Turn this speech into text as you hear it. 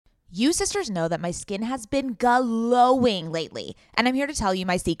You sisters know that my skin has been glowing lately, and I'm here to tell you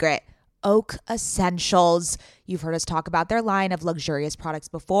my secret. Oak Essentials. You've heard us talk about their line of luxurious products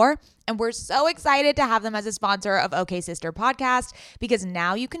before, and we're so excited to have them as a sponsor of OK Sister Podcast because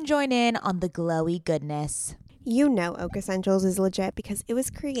now you can join in on the glowy goodness. You know Oak Essentials is legit because it was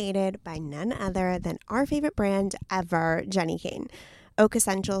created by none other than our favorite brand ever, Jenny Kane. Oak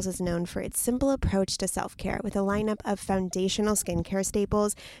Essentials is known for its simple approach to self-care with a lineup of foundational skincare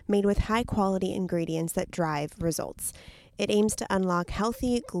staples made with high-quality ingredients that drive results. It aims to unlock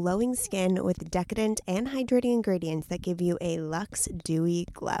healthy, glowing skin with decadent and hydrating ingredients that give you a luxe, dewy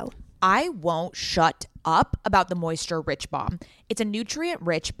glow. I won't shut up about the Moisture Rich Balm. It's a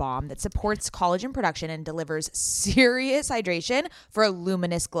nutrient-rich balm that supports collagen production and delivers serious hydration for a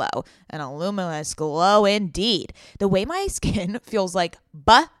luminous glow. And a luminous glow indeed. The way my skin feels like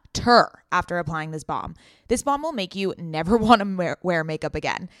butter after applying this balm. This balm will make you never want to wear makeup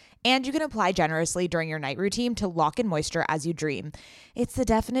again. And you can apply generously during your night routine to lock in moisture as you dream. It's the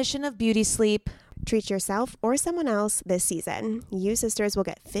definition of beauty sleep. Treat yourself or someone else this season. You sisters will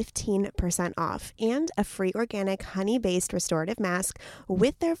get 15% off and a free organic honey-based restorative mask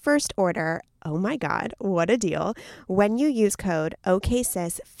with their first order. Oh my God, what a deal. When you use code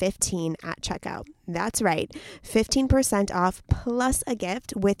OKSIS15 at checkout. That's right, 15% off plus a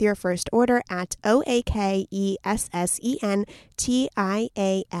gift with your first order at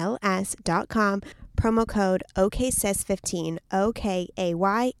OAKESSENTIALS.com. Promo code OKSIS15,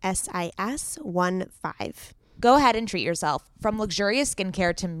 OKAYSIS15. Go ahead and treat yourself. From luxurious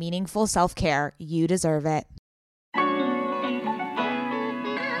skincare to meaningful self-care, you deserve it.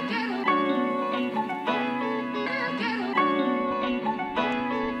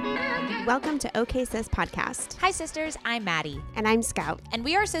 Welcome to OK Sis Podcast. Hi sisters, I'm Mady. And I'm Scout. And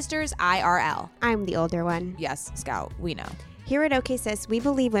we are sisters IRL. I'm the older one. Yes, Scout, we know. Here at OK Sis, we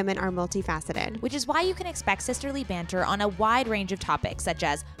believe women are multifaceted. Which is why you can expect sisterly banter on a wide range of topics such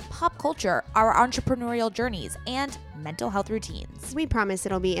as pop culture, our entrepreneurial journeys, and mental health routines. We promise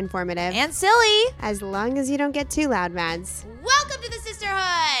it'll be informative. And silly. As long as you don't get too loud, Mads. Welcome to the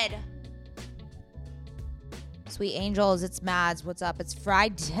sisterhood! Sweet angels, it's Mads. What's up? It's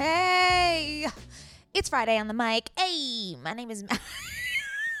Friday. It's Friday on the mic. Hey, my name is Mads.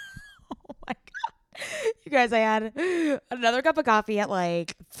 Oh my God. You guys, I had another cup of coffee at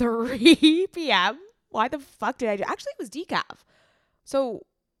like 3 p.m. Why the fuck did I do? Actually, it was decaf. So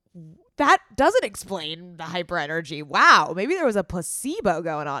that doesn't explain the hyper energy. Wow. Maybe there was a placebo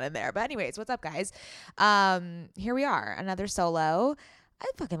going on in there. But anyways, what's up, guys? Here we are. Another solo. I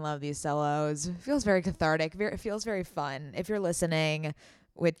fucking love these solos. It feels very cathartic. It feels very fun. If you're listening,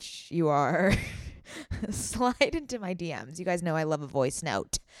 which you are, slide into my DMs. You guys know I love a voice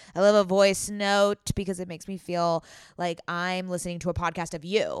note. I love a voice note because it makes me feel like I'm listening to a podcast of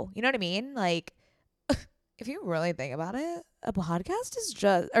you. You know what I mean? Like, if you really think about it, a podcast is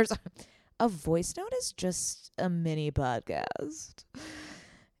just, or sorry, a voice note is just a mini podcast.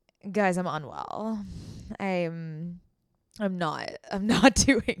 Guys, I'm unwell. I'm not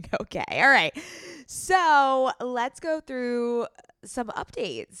doing okay. All right. So let's go through some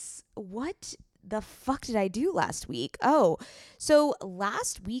updates. What the fuck did I do last week? Oh, so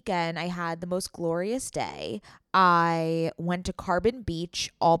last weekend I had the most glorious day. I went to Carbon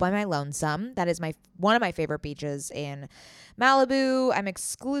Beach all by my lonesome. That is one of my favorite beaches in Malibu. I'm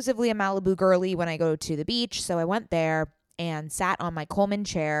exclusively a Malibu girly when I go to the beach. So I went there and sat on my Coleman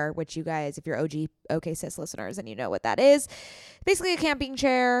chair, which you guys, if you're OG OK Sis listeners and you know what that is, basically a camping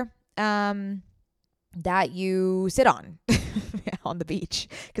chair that you sit on on the beach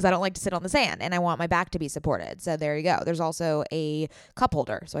because I don't like to sit on the sand and I want my back to be supported. So there you go. There's also a cup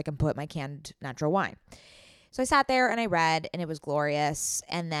holder so I can put my canned natural wine. So I sat there and I read and it was glorious.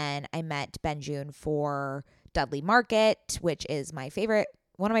 And then I met Ben June for Dudley Market, which is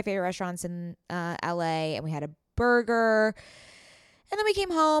one of my favorite restaurants in LA. And we had a burger. And then we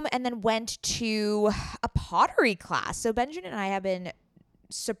came home and then went to a pottery class. So Benjamin and I have been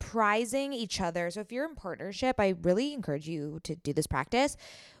surprising each other. So if you're in partnership, I really encourage you to do this practice.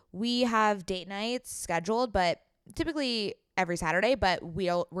 We have date nights scheduled, but typically every Saturday, but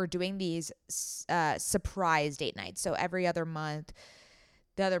we're doing these surprise date nights. So every other month,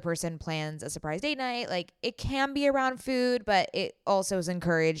 the other person plans a surprise date night. Like, it can be around food, but it also is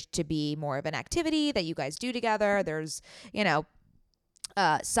encouraged to be more of an activity that you guys do together. There's,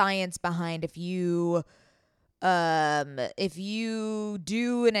 science behind if you if you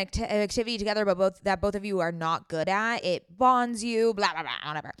do an activity together, but both of you are not good at, it bonds you, blah, blah, blah,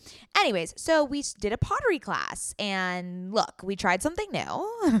 whatever. Anyways, so we did a pottery class, and look, we tried something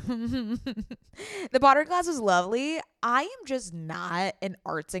new. The pottery class was lovely. I am just not an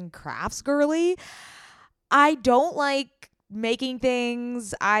arts and crafts girly. I don't like making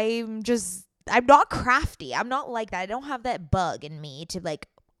things. I'm not crafty. I'm not like that. I don't have that bug in me to like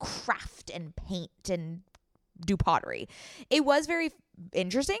craft and paint and do pottery. It was very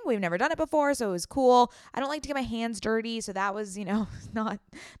interesting. We've never done it before, so it was cool. I don't like to get my hands dirty, so that was, not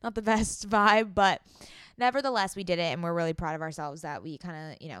the best vibe, but nevertheless, we did it, and we're really proud of ourselves that we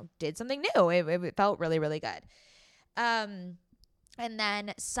kind of, did something new. It felt really, really good. And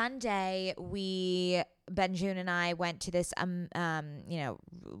then Sunday, Benjun and I went to this,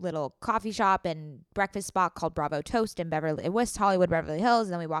 little coffee shop and breakfast spot called Bravo Toast in West Hollywood, Beverly Hills.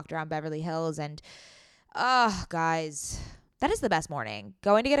 And then we walked around Beverly Hills, and oh, guys, that is the best morning.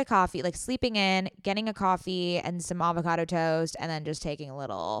 Going to get a coffee, like sleeping in, getting a coffee and some avocado toast, and then just taking a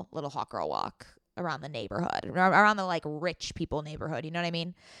little hot girl walk around the neighborhood, around the like rich people neighborhood. You know what I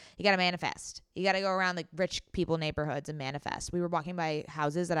mean? You got to manifest. You got to go around the rich people neighborhoods and manifest. We were walking by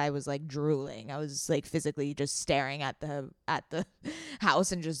houses that I was like drooling. I was like physically just staring at the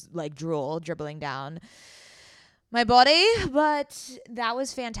house and just like drool dribbling down my body. But that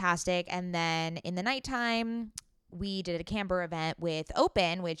was fantastic. And then in the nighttime, we did a camper event with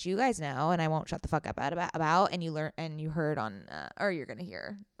Open, which you guys know, and I won't shut the fuck up about. And you heard on, or you're gonna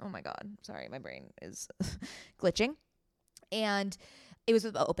hear. Oh my god, sorry, my brain is glitching. And it was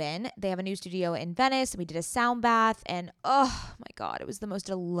with Open. They have a new studio in Venice. We did a sound bath, and oh my god, it was the most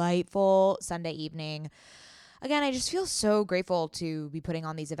delightful Sunday evening. Again, I just feel so grateful to be putting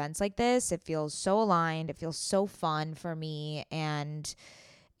on these events like this. It feels so aligned. It feels so fun for me, and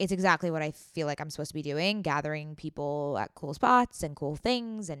it's exactly what I feel like I'm supposed to be doing, gathering people at cool spots and cool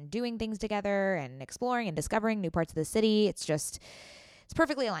things and doing things together and exploring and discovering new parts of the city. It's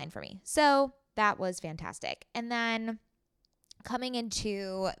perfectly aligned for me. So that was fantastic. And then coming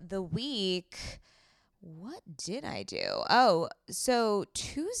into the week, what did I do? Oh, so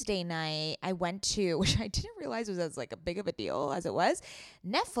Tuesday night I went to, which I didn't realize was as like a big of a deal as it was.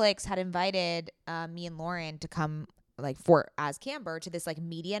 Netflix had invited me and Lauren to come as Camber to this like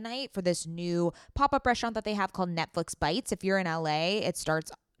media night for this new pop-up restaurant that they have called Netflix Bites. If you're in LA, it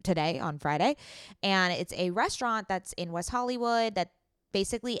starts today on Friday, and it's a restaurant that's in West Hollywood that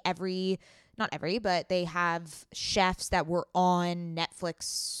basically not every, but they have chefs that were on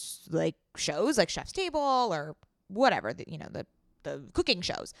Netflix like shows like Chef's Table or whatever, the cooking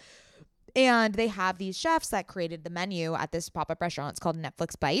shows. And they have these chefs that created the menu at this pop-up restaurant. It's called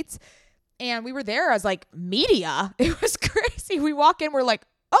Netflix Bites. And we were there as like media. It was crazy. We walk in, we're like,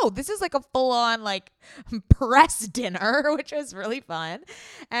 oh, this is like a full-on like press dinner, which was really fun.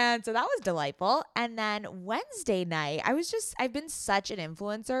 And so that was delightful. And then Wednesday night, I've been such an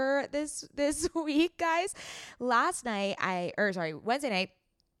influencer this week, guys. Wednesday night,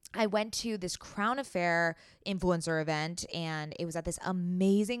 I went to this Crown Affair influencer event, and it was at this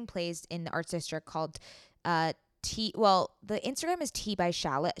amazing place in the Arts District called the Instagram is Tea by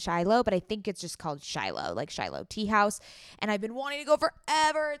Shiloh, but I think it's just called Shiloh, like Shiloh Tea House. And I've been wanting to go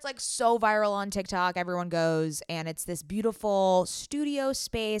forever. It's like so viral on TikTok. Everyone goes, and it's this beautiful studio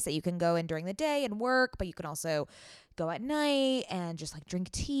space that you can go in during the day and work, but you can also go at night and just like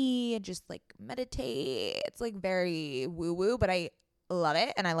drink tea and just like meditate. It's like very woo-woo, but I love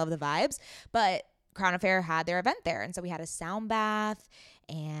it and I love the vibes. But Crown Affair had their event there, and so we had a sound bath,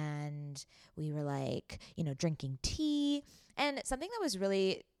 and we were like, drinking tea. And something that was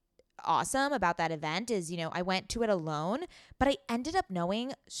really awesome about that event is, I went to it alone, but I ended up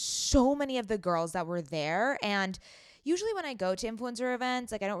knowing so many of the girls that were there. And usually when I go to influencer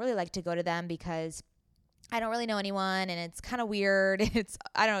events, like I don't really like to go to them because I don't really know anyone, and it's kind of weird. It's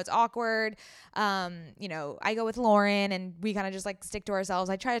awkward. I go with Lauren, and we kind of just like stick to ourselves.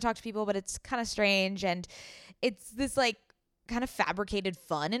 I try to talk to people, but it's kind of strange, and it's this like kind of fabricated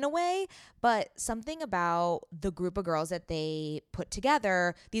fun in a way. But something about the group of girls that they put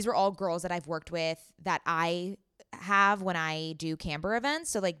together, these were all girls that I've worked with that I have when I do Camber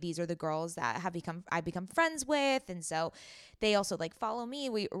events. So like these are the girls that I've become friends with, and so they also like follow me.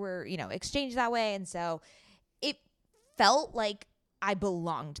 We're exchanged that way, and so it felt like I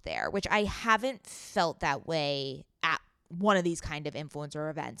belonged there, which I haven't felt that way at one of these kind of influencer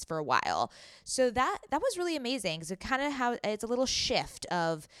events for a while. So that was really amazing, because it's a little shift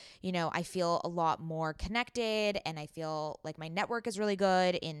of, I feel a lot more connected, and I feel like my network is really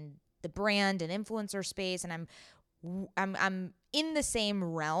good in the brand and influencer space, and I'm in the same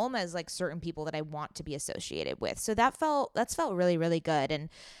realm as like certain people that I want to be associated with. So that's felt really, really good. And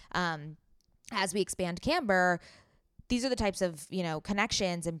as we expand Camber, these are the types of,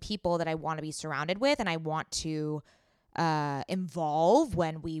 connections and people that I want to be surrounded with, and I want to involve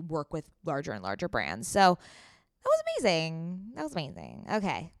when we work with larger and larger brands. So that was amazing.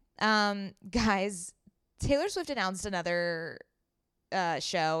 Okay. Guys, Taylor Swift announced another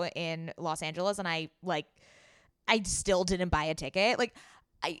show in Los Angeles, and I still didn't buy a ticket.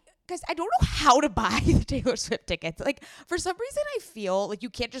 Guys, I don't know how to buy the Taylor Swift tickets. Like, for some reason, I feel like you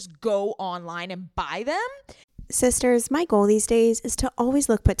can't just go online and buy them. Sisters, my goal these days is to always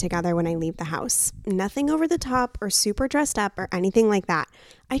look put together when I leave the house. Nothing over the top or super dressed up or anything like that.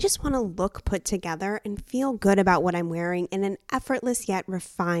 I just want to look put together and feel good about what I'm wearing in an effortless yet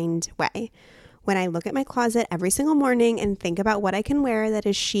refined way. When I look at my closet every single morning and think about what I can wear that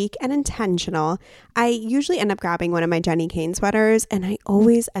is chic and intentional, I usually end up grabbing one of my Jenny Kane sweaters, and I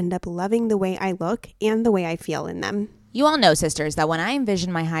always end up loving the way I look and the way I feel in them. You all know, sisters, that when I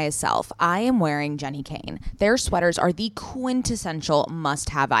envision my highest self, I am wearing Jenny Kane. Their sweaters are the quintessential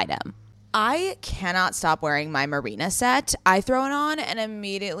must-have item. I cannot stop wearing my Marina set. I throw it on and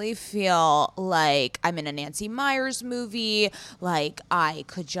immediately feel like I'm in a Nancy Meyers movie, like I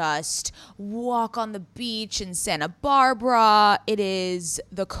could just walk on the beach in Santa Barbara. It is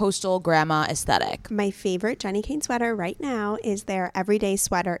the coastal grandma aesthetic. My favorite Jenny Kane sweater right now is their everyday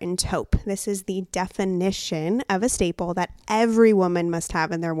sweater in taupe. This is the definition of a staple that every woman must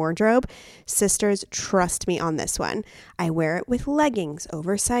have in their wardrobe. Sisters, trust me on this one. I wear it with leggings,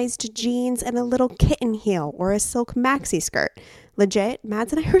 oversized jeans, and a little kitten heel or a silk maxi skirt. Legit,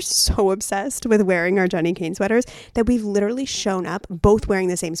 Mads and I are so obsessed with wearing our Jenny Kane sweaters that we've literally shown up both wearing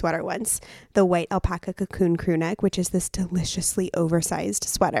the same sweater once. The white alpaca cocoon crew neck, which is this deliciously oversized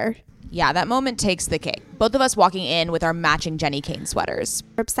sweater. Yeah, that moment takes the cake. Both of us walking in with our matching Jenny Kane sweaters.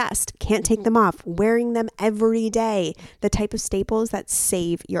 We're obsessed. Can't take them off. Wearing them every day. The type of staples that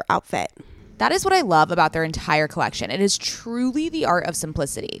save your outfit. That is what I love about their entire collection. It is truly the art of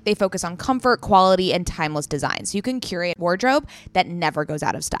simplicity. They focus on comfort, quality, and timeless design, so you can curate a wardrobe that never goes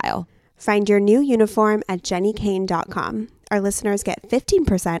out of style. Find your new uniform at jennykane.com. Our listeners get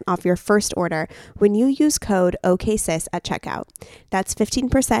 15% off your first order when you use code OKSIS at checkout. That's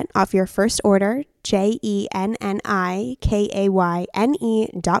 15% off your first order,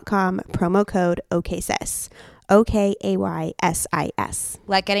 JENNIKAYNE.com, promo code OKSIS. OKAYSIS.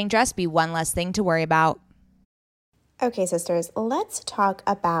 Let getting dressed be one less thing to worry about. Okay, sisters, let's talk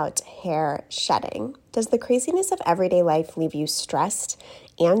about hair shedding. Does the craziness of everyday life leave you stressed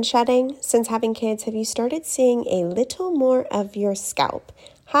and shedding? Since having kids, have you started seeing a little more of your scalp?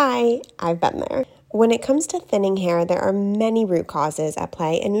 Hi, I've been there. When it comes to thinning hair, there are many root causes at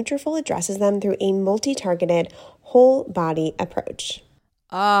play, and Nutrafol addresses them through a multi-targeted, whole-body approach.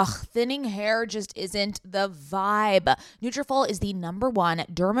 Ugh, thinning hair just isn't the vibe. Nutrafol is the #1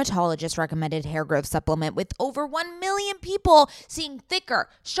 dermatologist-recommended hair growth supplement, with over 1 million people seeing thicker,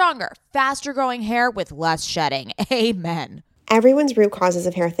 stronger, faster-growing hair with less shedding. Amen. Everyone's root causes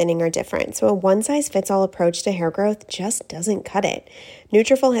of hair thinning are different, so a one-size-fits-all approach to hair growth just doesn't cut it.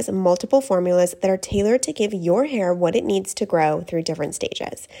 Nutrafol has multiple formulas that are tailored to give your hair what it needs to grow through different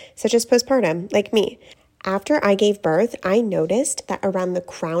stages, such as postpartum, like me. After I gave birth, I noticed that around the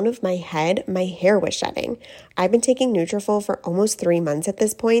crown of my head, my hair was shedding. I've been taking Nutrafol for almost 3 months at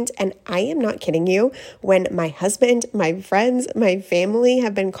this point, and I am not kidding you when my husband, my friends, my family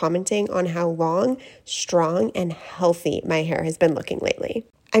have been commenting on how long, strong, and healthy my hair has been looking lately.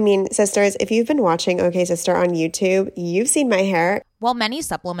 I mean, sisters, if you've been watching OK Sister on YouTube, you've seen my hair. While many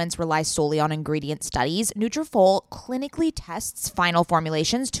supplements rely solely on ingredient studies, Nutrafol clinically tests final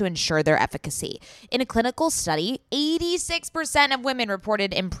formulations to ensure their efficacy. In a clinical study, 86% of women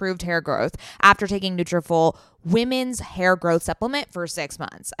reported improved hair growth after taking Nutrafol women's hair growth supplement for 6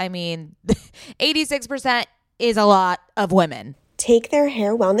 months. I mean, 86% is a lot of women. Take their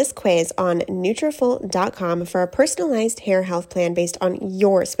hair wellness quiz on Nutrafol.com for a personalized hair health plan based on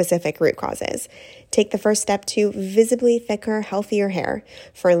your specific root causes. Take the first step to visibly thicker, healthier hair.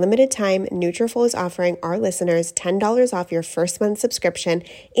 For a limited time, Nutrafol is offering our listeners $10 off your first month subscription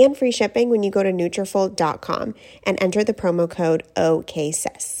and free shipping when you go to Nutrafol.com and enter the promo code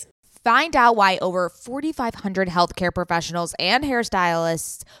OKSIS. Find out why over 4,500 healthcare professionals and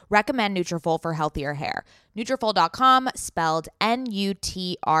hairstylists recommend Nutrafol for healthier hair. Nutrafol.com, spelled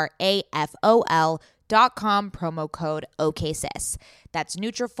Nutrafol.com, promo code OKSIS. That's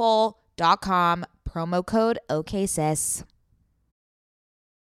Nutrafol.com, promo code OKSIS.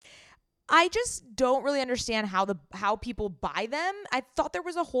 I just don't really understand how people buy them. I thought there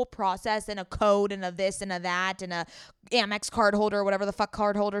was a whole process and a code and a this and a that and a Amex card holder, whatever the fuck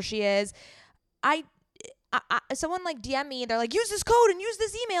card holder she is. Someone like DM me, they're like, use this code and use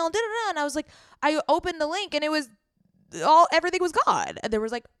this email and da-da-da. And I was like, I opened the link and it was everything was gone. And there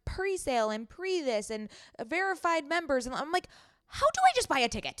was like pre-sale and pre-this and verified members. And I'm like, how do I just buy a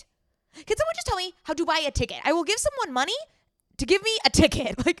ticket? Can someone just tell me how to buy a ticket? I will give someone money to give me a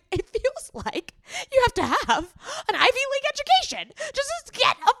ticket. Like, it feels like you have to have an Ivy League education just to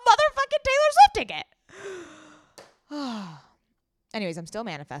get a motherfucking Taylor Swift ticket. Anyways, I'm still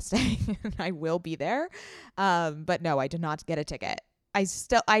manifesting. I will be there. But no, I did not get a ticket.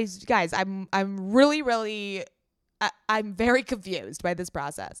 Guys, I'm really, I'm very confused by this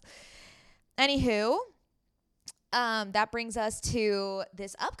process. Anywho, that brings us to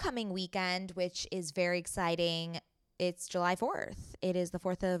this upcoming weekend, which is very exciting. It's July 4th. It is the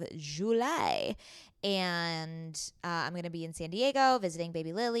 4th of July. And I'm going to be in San Diego visiting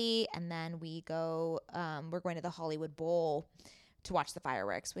baby Lily. And then we're going to the Hollywood Bowl to watch the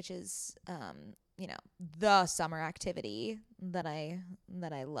fireworks, which is, the summer activity that I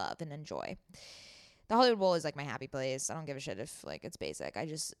love and enjoy. The Hollywood Bowl is like my happy place. I don't give a shit if like it's basic.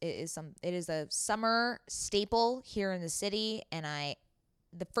 It is a summer staple here in the city. And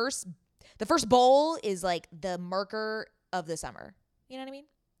the first bowl is like the marker of the summer. You know what I mean?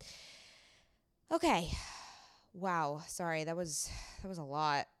 Okay. Wow. Sorry. That was a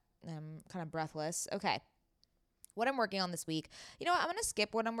lot. I'm kind of breathless. Okay. What I'm working on this week. You know what? I'm going to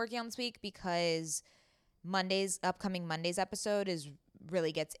skip what I'm working on this week because upcoming Monday's episode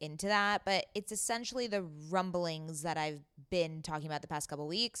really gets into that. But it's essentially the rumblings that I've been talking about the past couple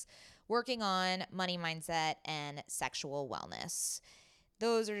weeks, working on money mindset and sexual wellness.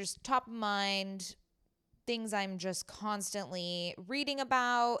 Those are just top of mind things I'm just constantly reading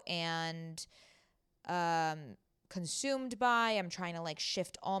about and consumed by. I'm trying to like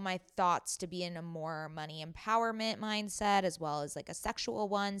shift all my thoughts to be in a more money empowerment mindset as well as like a sexual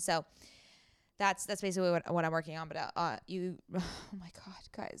one. So that's basically what I'm working on. But oh my God,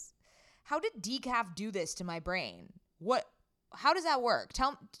 guys, how did decaf do this to my brain? How does that work?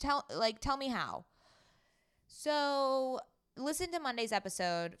 Tell me how. So listen to Monday's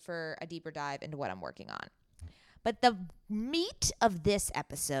episode for a deeper dive into what I'm working on. But the meat of this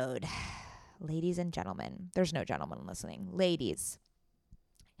episode, ladies and gentlemen, there's no gentlemen listening. Ladies,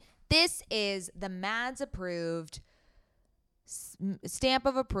 this is the Mads approved stamp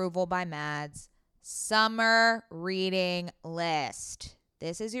of approval by Mads summer reading list.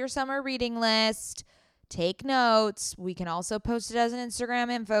 This is your summer reading list. Take notes. We can also post it as an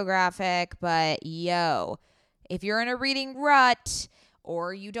Instagram infographic, but if you're in a reading rut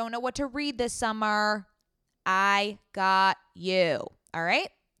or you don't know what to read this summer, I got you. All right?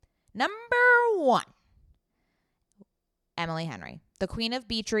 Number 1, Emily Henry, the queen of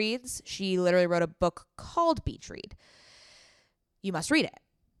beach reads. She literally wrote a book called Beach Read. You must read it.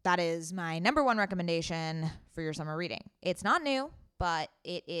 That is my number 1 recommendation for your summer reading. It's not new, but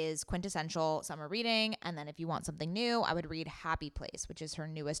it is quintessential summer reading. And then if you want something new, I would read Happy Place, which is her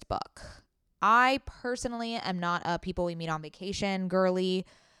newest book. I personally am not a people we meet on vacation girly.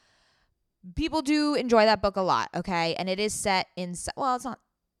 People do enjoy that book a lot, okay? And it is set in, well, it's not,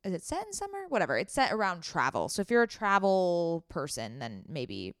 is it set in summer? Whatever. It's set around travel. So if you're a travel person, then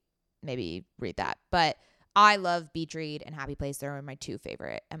maybe read that. But I love Beach Read and Happy Place. They're my 2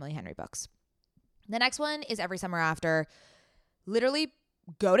 favorite Emily Henry books. The next one is Every Summer After. Literally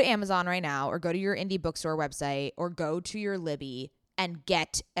go to Amazon right now or go to your indie bookstore website or go to your Libby and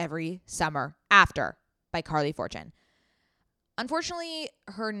get Every Summer After by Carly Fortune. Unfortunately,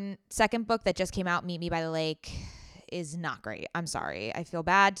 her second book that just came out, Meet Me by the Lake, is not great. I'm sorry. I feel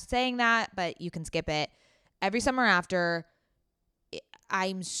bad saying that, but you can skip it. Every Summer After,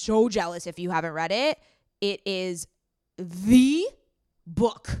 I'm so jealous if you haven't read it. It is the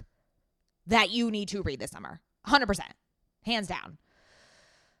book that you need to read this summer. 100%. Hands down.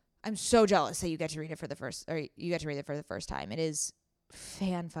 I'm so jealous that you get to read it for the first time. It is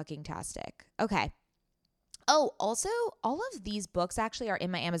fan-fucking-tastic. Okay. Oh, also, all of these books actually are in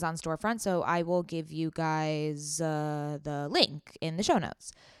my Amazon storefront, so I will give you guys the link in the show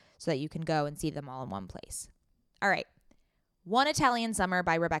notes so that you can go and see them all in one place. All right. One Italian Summer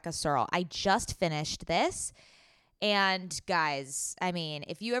by Rebecca Searle. I just finished this. And guys, I mean,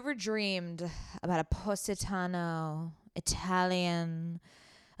 if you ever dreamed about a Positano, Italian,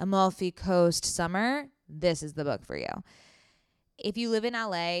 Amalfi Coast summer, this is the book for you. If you live in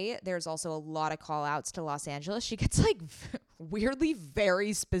LA, there's also a lot of call outs to Los Angeles. She gets like weirdly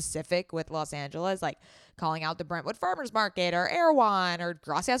very specific with Los Angeles, like calling out the Brentwood Farmers Market or Erewhon or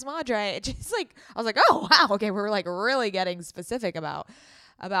Gracias Madre. It just like, I was like, oh, wow. Okay. We're like really getting specific about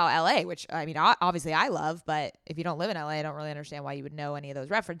LA, which I mean, obviously I love, but if you don't live in LA, I don't really understand why you would know any of those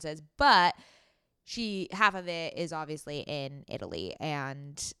references. But half of it is obviously in Italy,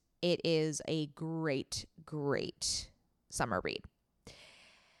 and it is a great, great summer read.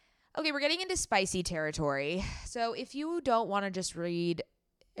 Okay, we're getting into spicy territory. So if you don't want to just read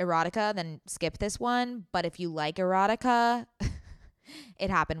erotica, then skip this one. But if you like erotica, It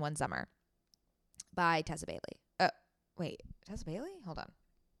Happened One Summer by Tessa Bailey. Wait, Tessa Bailey? Hold on.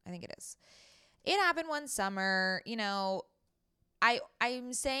 I think it is. It Happened One Summer. You know,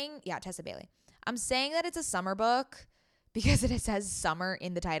 I'm saying, yeah, Tessa Bailey. I'm saying that it's a summer book because it says summer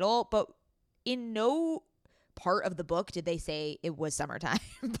in the title, but in no part of the book did they say it was summertime.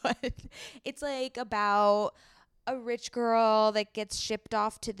 But it's like about a rich girl that gets shipped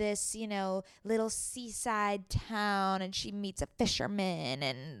off to this, you know, little seaside town, and she meets a fisherman,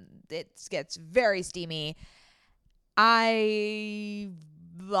 and it gets very steamy. I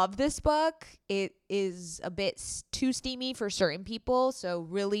love this book. It is a bit too steamy for certain people, so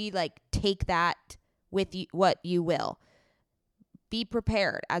really like take that with you, what you will. Be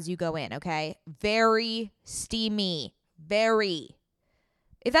prepared as you go in, okay? Very steamy. Very.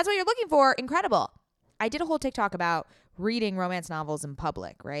 If that's what you're looking for, incredible. I did a whole TikTok about reading romance novels in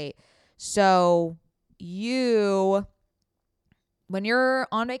public, right? So when you're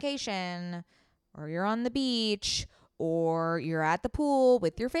on vacation or you're on the beach or you're at the pool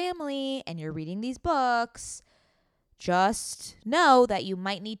with your family and you're reading these books, just know that you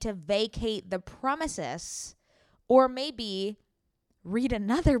might need to vacate the premises or maybe read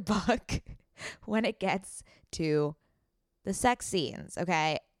another book when it gets to the sex scenes,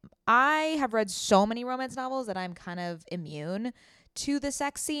 okay? I have read so many romance novels that I'm kind of immune to the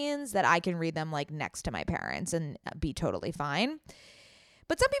sex scenes that I can read them like next to my parents and be totally fine.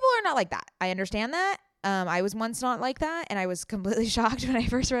 But some people are not like that. I understand that. I was once not like that, and I was completely shocked when I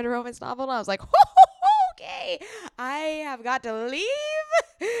first read a romance novel, and I was like, okay, I have got to leave.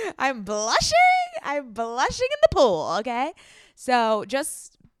 I'm blushing in the pool, okay? So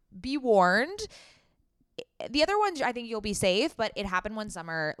just be warned. The other ones, I think you'll be safe, but It Happened One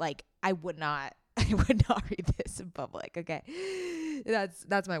Summer, like, I would not read this in public, okay?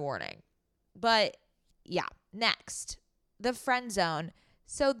 That's my warning. But yeah, next, The Friend Zone.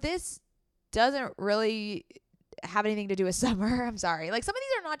 So this doesn't really have anything to do with summer. I'm sorry. Like some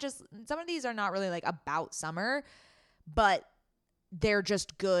of these are not really like about summer, but they're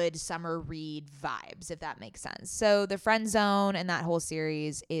just good summer read vibes, if that makes sense. So The Friend Zone and that whole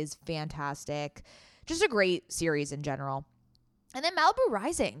series is fantastic. Just a great series in general. And then Malibu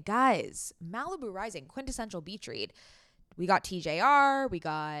Rising, guys. Malibu Rising, quintessential beach read. We got TJR, we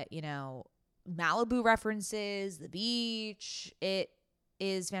got, you know, Malibu references, the beach. It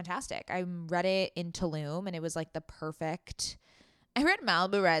is fantastic. I read it in Tulum, and it was like the perfect. I read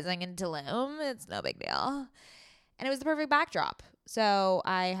Malibu Rising in Tulum. It's no big deal. And it was the perfect backdrop. So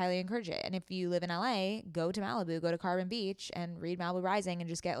I highly encourage it. And if you live in LA, go to Malibu, go to Carbon Beach and read Malibu Rising and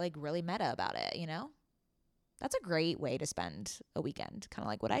just get like really meta about it, you know? That's a great way to spend a weekend, kind of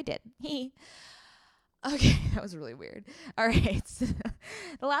like what I did. Okay, that was really weird. All right.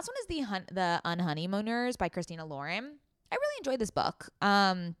 The last one is the Unhoneymooners by Christina Lauren. I really enjoyed this book.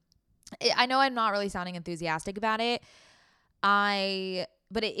 I know I'm not really sounding enthusiastic about it.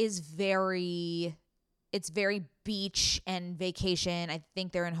 But it is it's very beach and vacation. I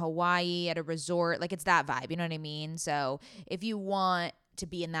think they're in Hawaii at a resort. Like it's that vibe, you know what I mean? So if you want to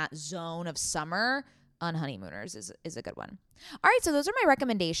be in that zone of summer, Unhoneymooners is a good one. All right, so those are my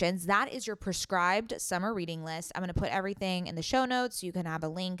recommendations. That is your prescribed summer reading list. I'm going to put everything in the show notes so you can have a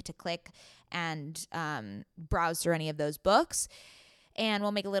link to click and browse through any of those books. And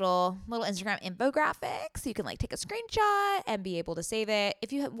we'll make a little Instagram infographic so you can like take a screenshot and be able to save it.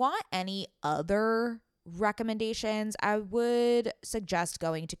 If you want any other recommendations, I would suggest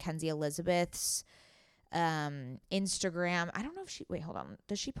going to Kenzie Elizabeth's Instagram. I don't know if hold on.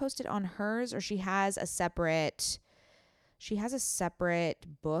 Does she post it on hers, or she has a separate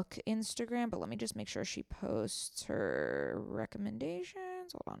book Instagram, but let me just make sure she posts her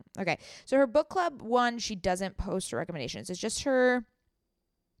recommendations. Hold on. Okay. So her book club one, she doesn't post her recommendations. It's just her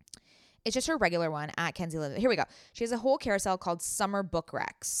regular one at Kenzie Elizabeth. Here we go. She has a whole carousel called Summer Book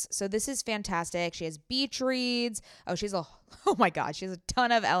Recs. So this is fantastic. She has beach reads. Oh my God. She has a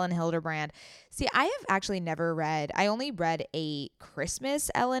ton of Ellen Hilderbrand. See, I have actually never read. I only read a Christmas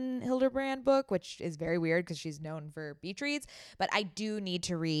Ellen Hilderbrand book, which is very weird because she's known for beach reads. But I do need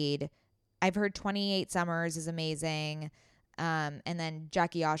to read. I've heard 28 Summers is amazing. And then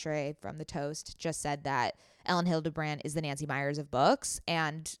Jackie Oshray from The Toast just said that Ellen Hildebrand is the Nancy Meyers of books,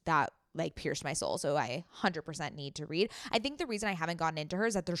 and that like pierced my soul. So I 100% need to read. I think the reason I haven't gotten into her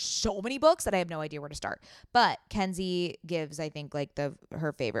is that there's so many books that I have no idea where to start. But Kenzie gives, I think, like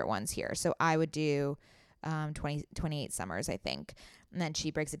her favorite ones here. So I would do 28 Summers, I think. And then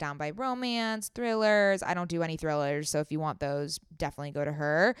she breaks it down by romance, thrillers. I don't do any thrillers, so if you want those, definitely go to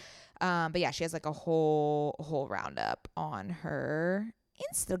her. But yeah, she has like a whole roundup on her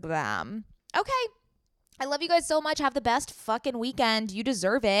Instagram. Okay. I love you guys so much. Have the best fucking weekend. You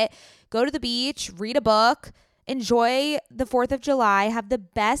deserve it. Go to the beach, read a book, enjoy the 4th of July. Have the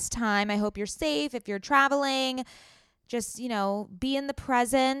best time. I hope you're safe if you're traveling. Just, be in the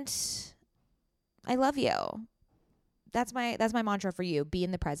present. I love you. That's my mantra for you. Be in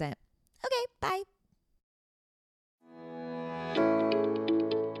the present. Okay, bye.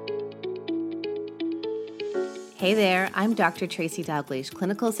 Hey there, I'm Dr. Tracy Dalgleish,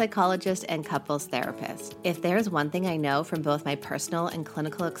 clinical psychologist and couples therapist. If there's one thing I know from both my personal and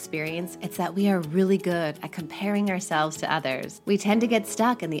clinical experience, it's that we are really good at comparing ourselves to others. We tend to get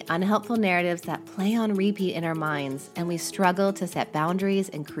stuck in the unhelpful narratives that play on repeat in our minds, and we struggle to set boundaries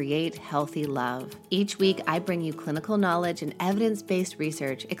and create healthy love. Each week, I bring you clinical knowledge and evidence-based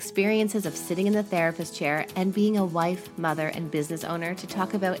research, experiences of sitting in the therapist chair, and being a wife, mother, and business owner to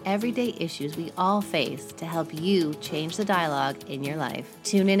talk about everyday issues we all face to help you change the dialogue in your life.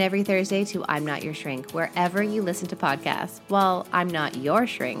 Tune in every Thursday to I'm Not Your Shrink, wherever you listen to podcasts. While I'm not your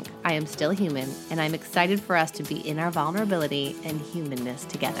shrink, I am still human, and I'm excited for us to be in our vulnerability and humanness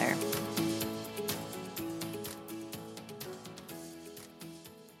together.